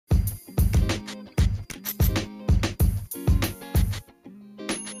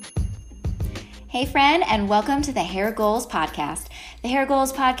Hey friend, and welcome to the Hair Goals Podcast. The Hair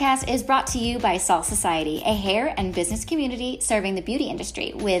Goals Podcast is brought to you by Salt Society, a hair and business community serving the beauty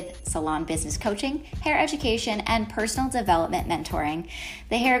industry with salon business coaching, hair education, and personal development mentoring.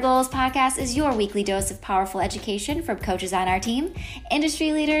 The Hair Goals Podcast is your weekly dose of powerful education from coaches on our team,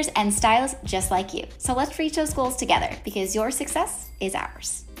 industry leaders, and stylists just like you. So let's reach those goals together because your success is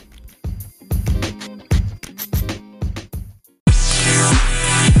ours.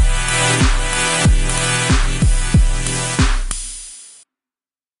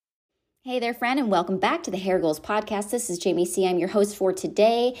 Hey there, friend, and welcome back to the Hair Goals Podcast. This is Jamie C. I'm your host for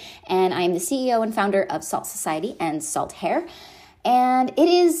today, and I am the CEO and founder of Salt Society and Salt Hair. And it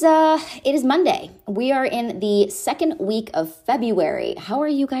is Monday. We are in the second week of February. How are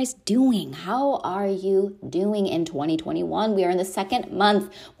you guys doing? How are you doing in 2021? We are in the second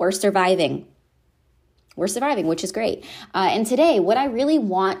month. We're surviving, which is great. And today, what I really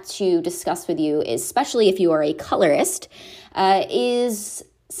want to discuss with you, is, especially if you are a colorist, is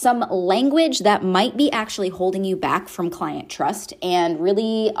some language that might be actually holding you back from client trust, and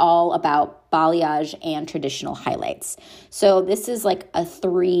really all about balayage and traditional highlights. So this is like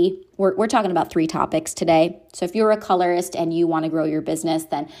we're talking about 3 topics today. So if you're a colorist and you want to grow your business,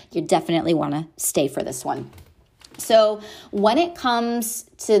 then you definitely want to stay for this one. So when it comes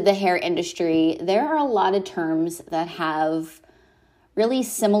to the hair industry, there are a lot of terms that have really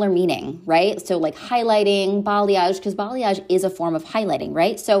similar meaning, right? So like highlighting, balayage, because balayage is a form of highlighting,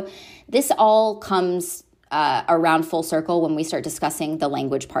 right? So this all comes around full circle when we start discussing the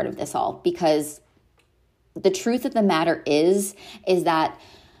language part of this all, because the truth of the matter is that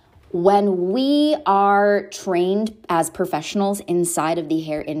when we are trained as professionals inside of the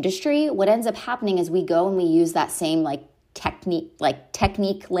hair industry, what ends up happening is we go and we use that same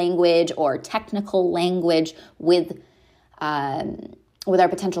technique language or technical language with our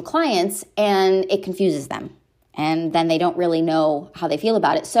potential clients, and it confuses them. And then they don't really know how they feel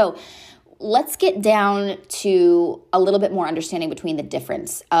about it. So let's get down to a little bit more understanding between the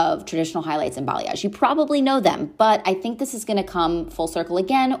difference of traditional highlights and balayage. You probably know them, but I think this is going to come full circle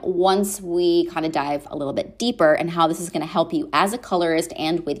again once we kind of dive a little bit deeper and how this is going to help you as a colorist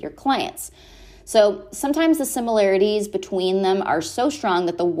and with your clients. So sometimes the similarities between them are so strong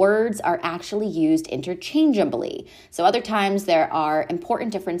that the words are actually used interchangeably. So other times there are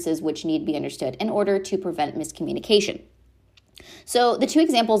important differences which need to be understood in order to prevent miscommunication. So the 2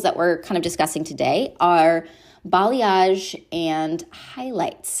 examples that we're kind of discussing today are balayage and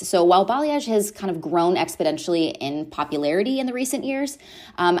highlights. So while balayage has kind of grown exponentially in popularity in the recent years,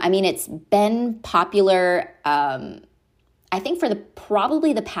 it's been popular I think for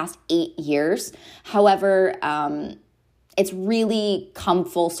probably the past 8 years. However, it's really come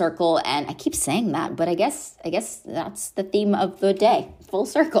full circle, and I keep saying that, but I guess that's the theme of the day, full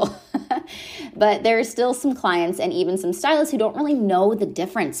circle. But there are still some clients and even some stylists who don't really know the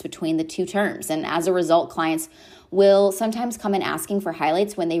difference between the 2 terms. And as a result, clients will sometimes come in asking for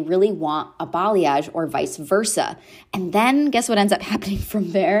highlights when they really want a balayage or vice versa. And then guess what ends up happening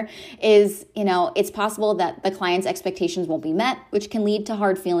from there is, it's possible that the client's expectations won't be met, which can lead to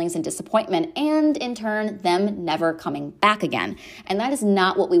hard feelings and disappointment, and in turn, them never coming back again. And that is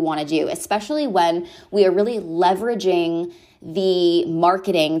not what we want to do, especially when we are really leveraging the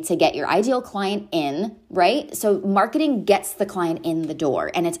marketing to get your ideal client in, right? So marketing gets the client in the door,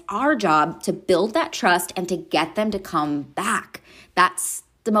 and it's our job to build that trust and to get them to come back. That's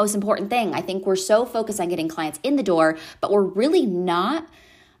the most important thing. I think we're so focused on getting clients in the door, but we're really not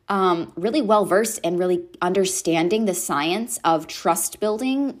really well versed in really understanding the science of trust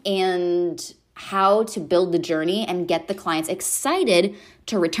building and how to build the journey and get the clients excited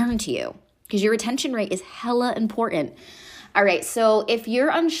to return to you, because your retention rate is hella important. All right, so if you're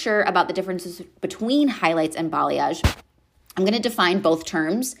unsure about the differences between highlights and balayage, I'm going to define both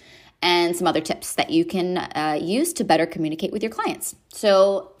terms and some other tips that you can use to better communicate with your clients.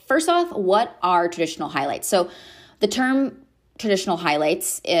 So first off, what are traditional highlights? So the term traditional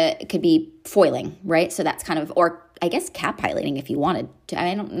highlights, it could be foiling, right? So that's kind of, or I guess cap highlighting if you wanted to.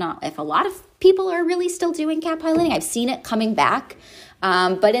 I don't know if a lot of people are really still doing cap highlighting. I've seen it coming back.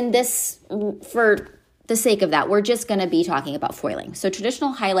 But in this, for the sake of that, we're just going to be talking about foiling. So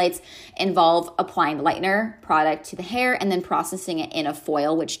traditional highlights involve applying the lightener product to the hair and then processing it in a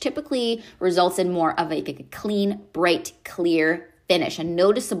foil, which typically results in more of a clean, bright, clear finish, a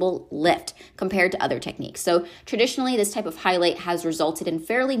noticeable lift compared to other techniques. So traditionally, this type of highlight has resulted in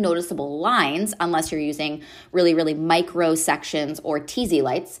fairly noticeable lines, unless you're using really, really micro sections or teasy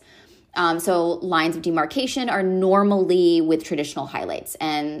lights. So lines of demarcation are normally with traditional highlights,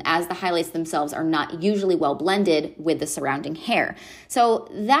 and as the highlights themselves are not usually well blended with the surrounding hair. So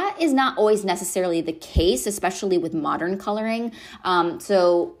that is not always necessarily the case, especially with modern coloring.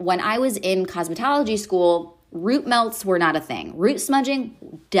 So when I was in cosmetology school, root melts were not a thing. Root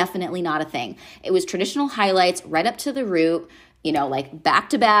smudging, definitely not a thing. It was traditional highlights right up to the root, like back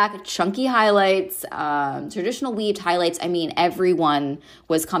to back, chunky highlights, traditional weaved highlights. I mean, everyone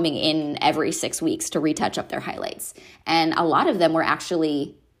was coming in every 6 weeks to retouch up their highlights. And a lot of them were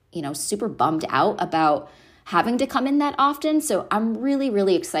actually, super bummed out about having to come in that often. So I'm really,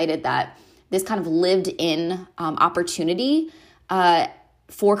 really excited that this kind of lived in opportunity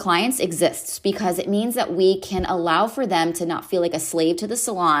for clients exists, because it means that we can allow for them to not feel like a slave to the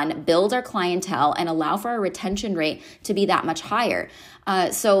salon, build our clientele, and allow for our retention rate to be that much higher.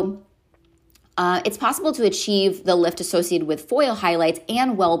 So it's possible to achieve the lift associated with foil highlights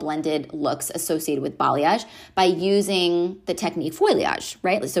and well-blended looks associated with balayage by using the technique foliage,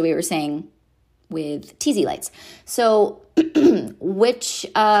 right? So we were saying with TZ lights. So which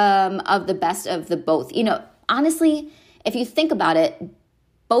of the best of the both? Honestly, if you think about it,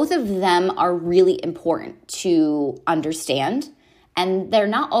 both of them are really important to understand, and they're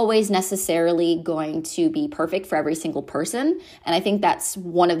not always necessarily going to be perfect for every single person. And I think that's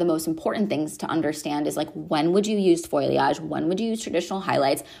one of the most important things to understand is, like, when would you use foliage? When would you use traditional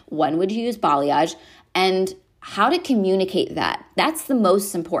highlights? When would you use balayage? And how to communicate that. That's the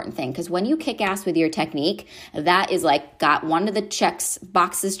most important thing, because when you kick ass with your technique, that is like got one of the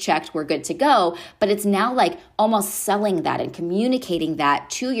boxes checked, we're good to go. But it's now like almost selling that and communicating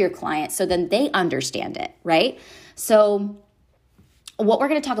that to your client so then they understand it, right? So what we're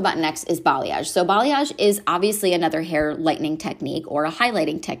going to talk about next is balayage. So balayage is obviously another hair lightening technique or a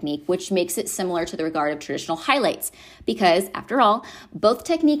highlighting technique, which makes it similar to the regard of traditional highlights, because after all, both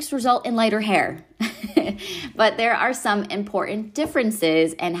techniques result in lighter hair. But there are some important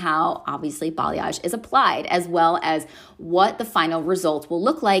differences in how obviously balayage is applied, as well as what the final result will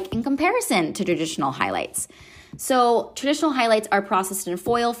look like in comparison to traditional highlights. So traditional highlights are processed in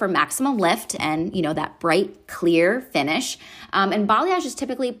foil for maximum lift and, that bright, clear finish. And balayage is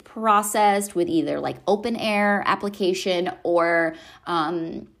typically processed with either like open air application or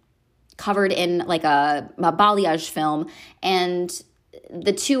covered in like a balayage film. And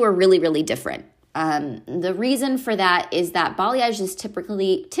the two are really, really different. The reason for that is that balayage is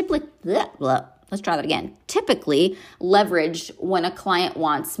typically leveraged when a client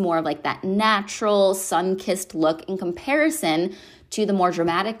wants more of like that natural sun-kissed look in comparison to the more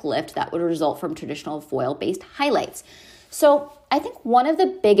dramatic lift that would result from traditional foil-based highlights. So I think one of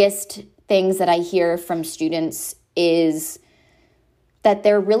the biggest things that I hear from students is that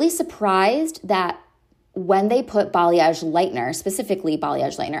they're really surprised that when they put balayage lightener, specifically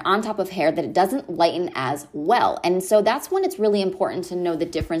balayage lightener, on top of hair, that it doesn't lighten as well. And so that's when it's really important to know the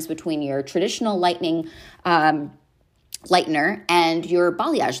difference between your traditional lightening lightener and your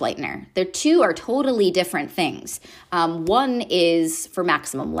balayage lightener. The two are totally different things. One is for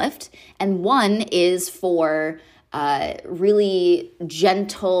maximum lift, and one is for really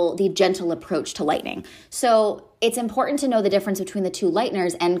the gentle approach to lightening. So it's important to know the difference between the two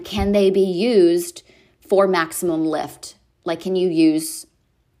lighteners, and can they be used for maximum lift? Like, can you use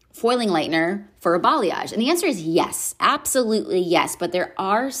foiling lightener for a balayage? And the answer is yes, absolutely yes. But there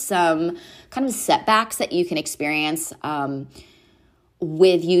are some kind of setbacks that you can experience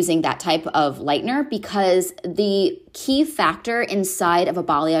with using that type of lightener, because the key factor inside of a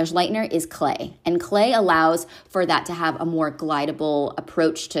balayage lightener is clay. And clay allows for that to have a more glidable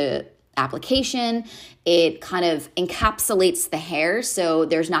approach to application. It kind of encapsulates the hair, so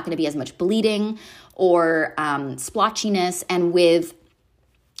there's not going to be as much bleeding or splotchiness. And with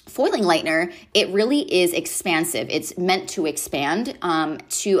foiling lightener, it really is expansive. It's meant to expand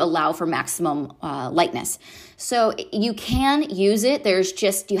to allow for maximum lightness. So you can use it.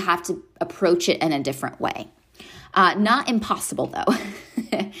 You have to approach it in a different way. Not impossible though.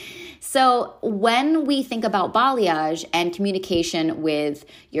 So when we think about balayage and communication with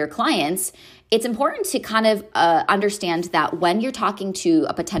your clients, it's important to kind of understand that when you're talking to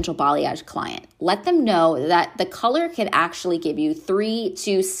a potential balayage client, let them know that the color can actually give you 3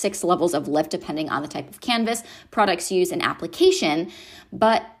 to 6 levels of lift depending on the type of canvas, products used, and application.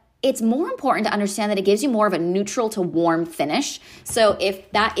 But it's more important to understand that it gives you more of a neutral to warm finish. So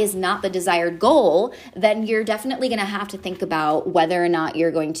if that is not the desired goal, then you're definitely going to have to think about whether or not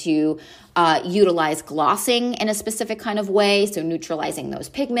you're going to utilize glossing in a specific kind of way, so neutralizing those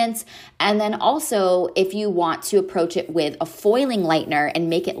pigments. And then also, if you want to approach it with a foiling lightener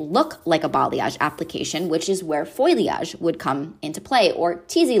and make it look like a balayage application, which is where foliage would come into play, or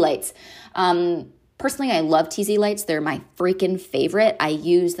TZ lights. Personally, I love TZ lights. They're my freaking favorite. I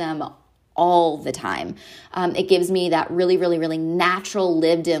use them all the time. It gives me that really, really, really natural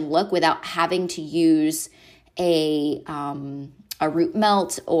lived-in look without having to use a root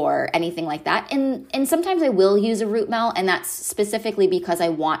melt or anything like that. And sometimes I will use a root melt, and that's specifically because I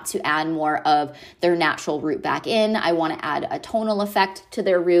want to add more of their natural root back in. I want to add a tonal effect to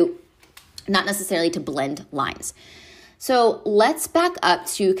their root, not necessarily to blend lines. So let's back up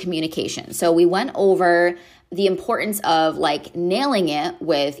to communication. So we went over the importance of like nailing it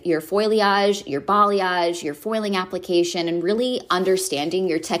with your foliage, your balayage, your foiling application, and really understanding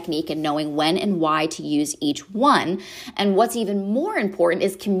your technique and knowing when and why to use each one. And what's even more important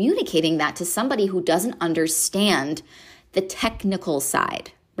is communicating that to somebody who doesn't understand the technical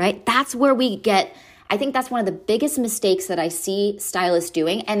side, right? That's where I think that's one of the biggest mistakes that I see stylists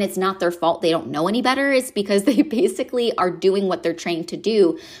doing, and it's not their fault. They don't know any better. It's because they basically are doing what they're trained to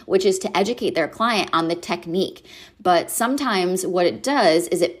do, which is to educate their client on the technique. But sometimes what it does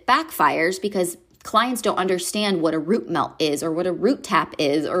is it backfires because clients don't understand what a root melt is, or what a root tap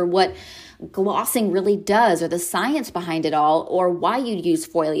is, or what glossing really does, or the science behind it all, or why you'd use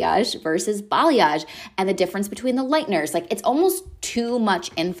foliage versus balayage, and the difference between the lighteners. Like, it's almost too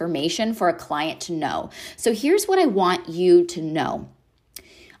much information for a client to know. So here's what I want you to know.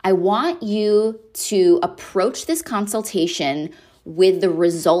 I want you to approach this consultation with the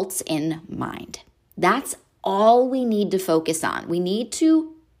results in mind. That's all we need to focus on. We need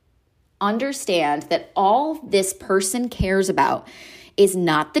to understand that all this person cares about is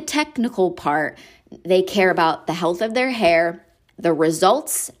not the technical part. They care about the health of their hair, the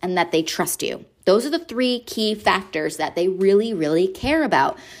results, and that they trust you. Those are the three key factors that they really, really care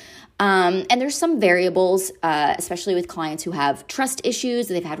about. And there's some variables, especially with clients who have trust issues,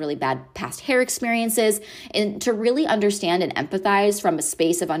 they've had really bad past hair experiences, and to really understand and empathize from a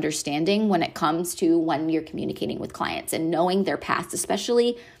space of understanding when it comes to when you're communicating with clients and knowing their past,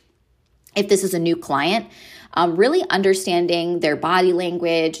 especially if this is a new client. Really understanding their body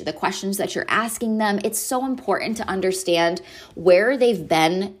language, the questions that you're asking them. It's so important to understand where they've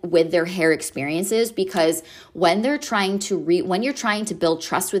been with their hair experiences, because when they're trying to when you're trying to build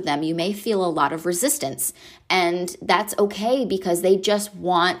trust with them, you may feel a lot of resistance. And that's okay, because they just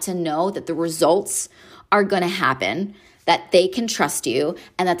want to know that the results are going to happen, that they can trust you,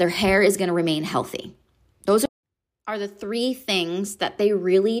 and that their hair is going to remain healthy. Those are the three things that they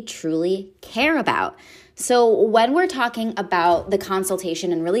really, truly care about. So when we're talking about the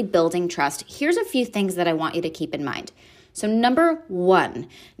consultation and really building trust, here's a few things that I want you to keep in mind. So number one,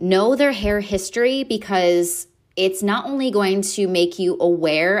 know their hair history, because it's not only going to make you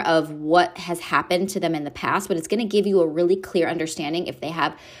aware of what has happened to them in the past, but it's going to give you a really clear understanding if they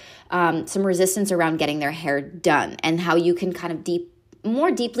have some resistance around getting their hair done, and how you can kind of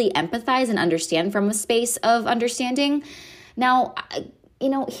more deeply empathize and understand from a space of understanding. Now,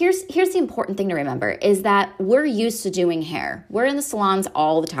 here's the important thing to remember is that we're used to doing hair. We're in the salons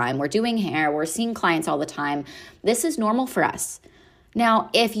all the time. We're doing hair. We're seeing clients all the time. This is normal for us. Now,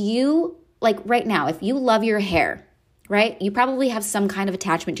 if you, right now, if you love your hair, right, you probably have some kind of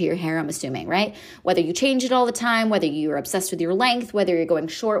attachment to your hair, I'm assuming, right? Whether you change it all the time, whether you're obsessed with your length, whether you're going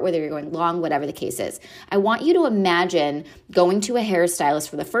short, whether you're going long, whatever the case is. I want you to imagine going to a hairstylist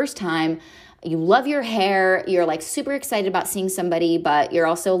for the first time. You love your hair, you're super excited about seeing somebody, but you're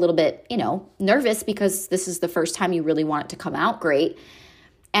also a little bit, nervous because this is the first time you really want it to come out great.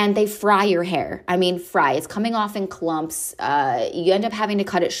 And they fry your hair. I mean, fry. It's coming off in clumps. You end up having to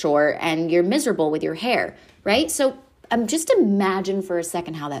cut it short, and you're miserable with your hair, right? So just imagine for a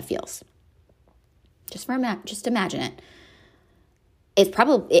second how that feels. Just imagine it. It's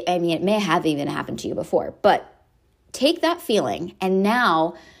probably, it may have even happened to you before, but take that feeling, and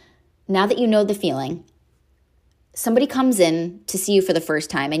now that you know the feeling, somebody comes in to see you for the first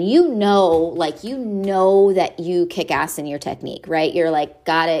time, and you know that you kick ass in your technique, right? You're like,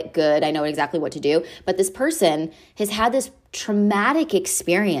 got it, good, I know exactly what to do. But this person has had this traumatic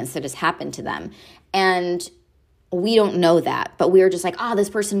experience that has happened to them, and we don't know that, but we're just like, this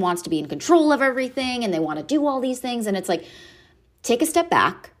person wants to be in control of everything, and they want to do all these things. And it's like, take a step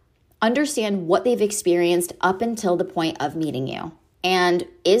back, understand what they've experienced up until the point of meeting you. And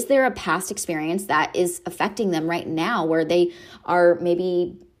is there a past experience that is affecting them right now, where they are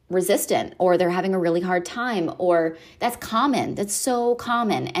maybe resistant, or they're having a really hard time, or that's common. That's so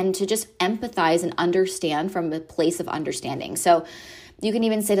common. And to just empathize and understand from a place of understanding. So you can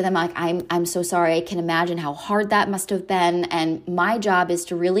even say to them, like, I'm so sorry. I can imagine how hard that must have been. And my job is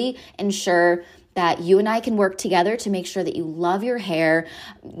to really ensure that you and I can work together to make sure that you love your hair.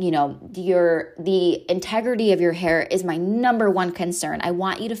 You know, the integrity of your hair is my number one concern. I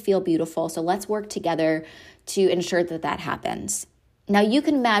want you to feel beautiful. So let's work together to ensure that that happens. Now, you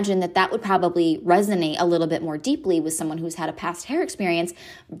can imagine that that would probably resonate a little bit more deeply with someone who's had a past hair experience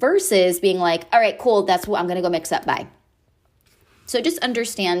versus being like, all right, cool, that's what I'm going to go mix up by. So just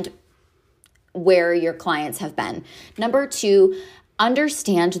understand where your clients have been. Number 2,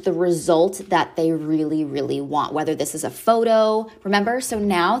 understand the result that they really, really want, whether this is a photo. Remember, so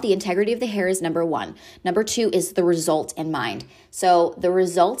now the integrity of the hair is number 1. Number 2 is the result in mind. So the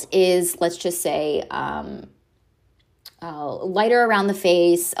result is, let's just say, lighter around the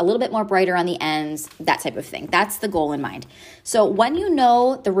face, a little bit more brighter on the ends, that type of thing. That's the goal in mind. So when you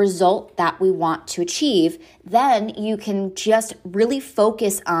know the result that we want to achieve, then you can just really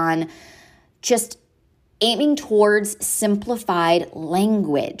focus on just aiming towards simplified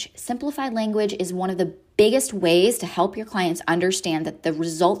language. Simplified language is one of the biggest ways to help your clients understand that the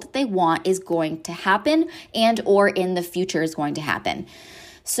result that they want is going to happen and or in the future is going to happen.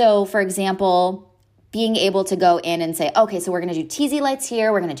 So for example, being able to go in and say, okay, so we're going to do teasy lights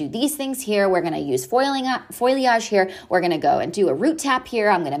here. We're going to do these things here. We're going to use foliage here. We're going to go and do a root tap here.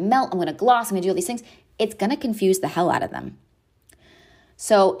 I'm going to melt. I'm going to gloss. I'm going to do all these things. It's going to confuse the hell out of them.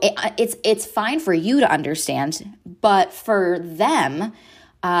 So it's fine for you to understand, but for them,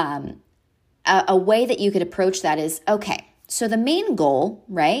 a way that you could approach that is, okay, so the main goal,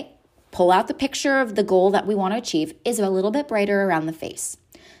 right? Pull out the picture of the goal that we want to achieve is a little bit brighter around the face.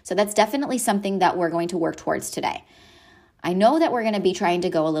 So that's definitely something that we're going to work towards today. I know that we're going to be trying to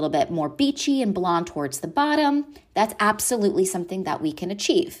go a little bit more beachy and blonde towards the bottom. That's absolutely something that we can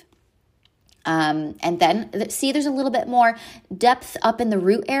achieve. And then see, there's a little bit more depth up in the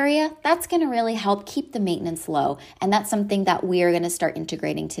root area. That's going to really help keep the maintenance low. And that's something that we're going to start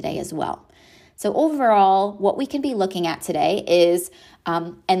integrating today as well. So overall, what we can be looking at today is,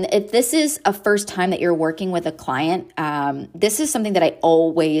 and if this is a first time that you're working with a client, this is something that I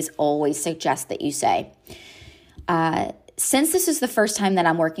always suggest that you say. Since this is the first time that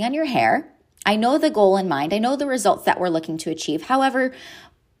I'm working on your hair, I know the goal in mind. I know the results that we're looking to achieve. However,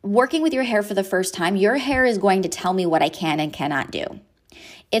 working with your hair for the first time, your hair is going to tell me what I can and cannot do.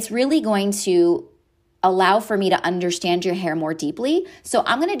 It's really going to allow for me to understand your hair more deeply. So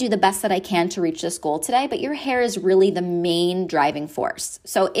I'm going to do the best that I can to reach this goal today, but your hair is really the main driving force.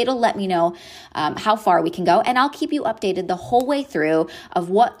 So it'll let me know how far we can go, and I'll keep you updated the whole way through of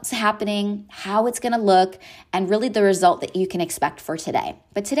what's happening, how it's going to look, and really the result that you can expect for today.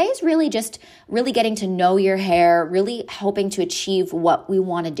 But today is really just really getting to know your hair, really hoping to achieve what we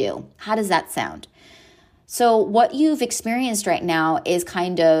want to do. How does that sound? So what you've experienced right now is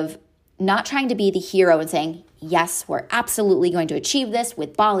kind of not trying to be the hero and saying, yes, we're absolutely going to achieve this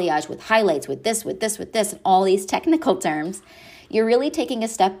with balayage, with highlights, with this, and all these technical terms. You're really taking a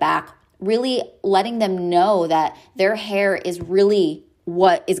step back, really letting them know that their hair is really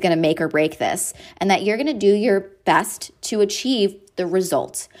what is going to make or break this, and that you're going to do your best to achieve the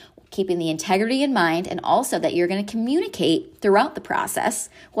results, keeping the integrity in mind, and also that you're going to communicate throughout the process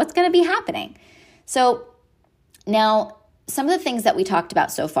what's going to be happening. So now, some of the things that we talked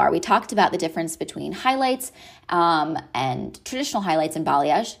about so far, we talked about the difference between highlights and traditional highlights and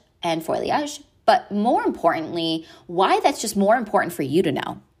balayage and foliage, but more importantly, why that's just more important for you to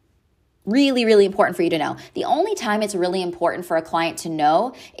know. Really, really important for you to know. The only time it's really important for a client to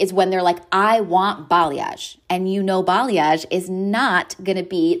know is when they're like, I want balayage. And you know balayage is not going to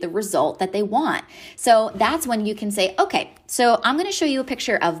be the result that they want. So that's when you can say, okay, so I'm going to show you a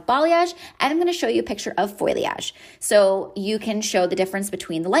picture of balayage and I'm going to show you a picture of foliage. So you can show the difference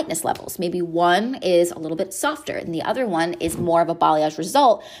between the lightness levels. Maybe one is a little bit softer and the other one is more of a balayage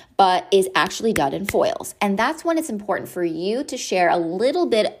result, but is actually done in foils. And that's when it's important for you to share a little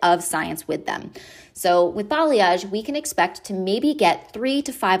bit of science with them. So with balayage, we can expect to maybe get 3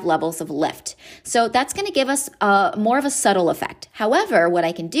 to 5 levels of lift. So that's going to give us more of a subtle effect. However, what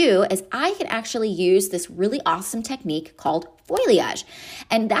I can do is I can actually use this really awesome technique called foliage.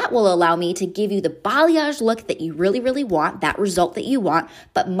 And that will allow me to give you the balayage look that you really, really want, that result that you want,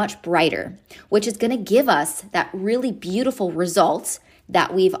 but much brighter, which is going to give us that really beautiful results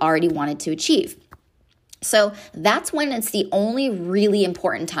that we've already wanted to achieve. So that's when it's the only really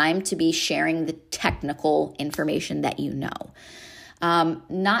important time to be sharing the technical information that you know.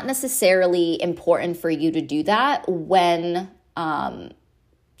 Not necessarily important for you to do that when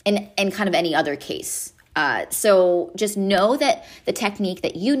in kind of any other case. So just know that the technique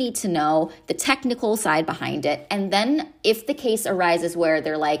that you need to know, the technical side behind it. And then if the case arises where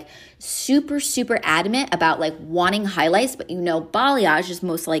they're like super, super adamant about like wanting highlights, but balayage is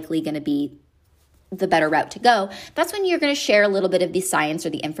most likely going to be the better route to go, that's when you're going to share a little bit of the science or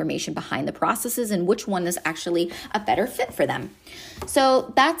the information behind the processes and which one is actually a better fit for them.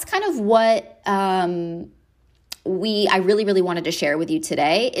 So that's kind of what I really, really wanted to share with you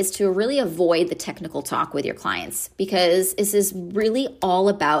today, is to really avoid the technical talk with your clients, because this is really all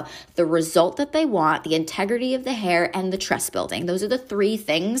about the result that they want, the integrity of the hair, and the trust building. Those are the three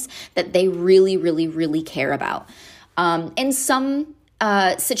things that they really, really, really care about. In some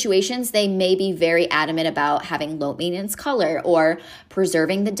situations, they may be very adamant about having low maintenance color, or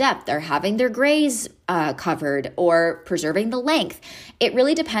preserving the depth, or having their grays covered, or preserving the length. It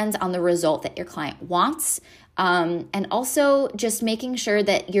really depends on the result that your client wants. And also just making sure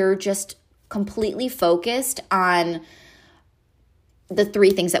that you're just completely focused on the three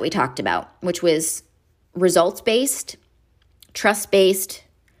things that we talked about, which was results-based, trust-based,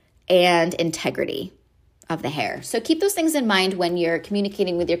 and integrity of the hair. So keep those things in mind when you're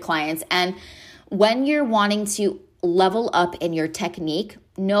communicating with your clients, and when you're wanting to level up in your technique.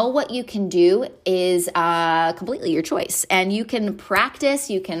 Know what you can do is completely your choice, and you can practice,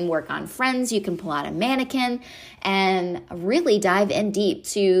 you can work on friends, you can pull out a mannequin and really dive in deep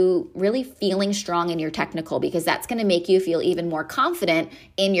to really feeling strong in your technical, because that's going to make you feel even more confident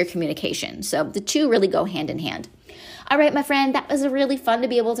in your communication. So the two really go hand in hand. All right, my friend, that was really fun to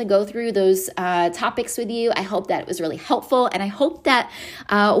be able to go through those topics with you. I hope that it was really helpful, and I hope that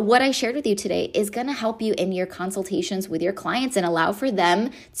what I shared with you today is going to help you in your consultations with your clients and allow for them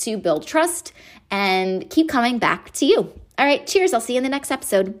to build trust and keep coming back to you. All right, cheers. I'll see you in the next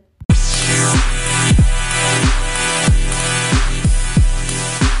episode.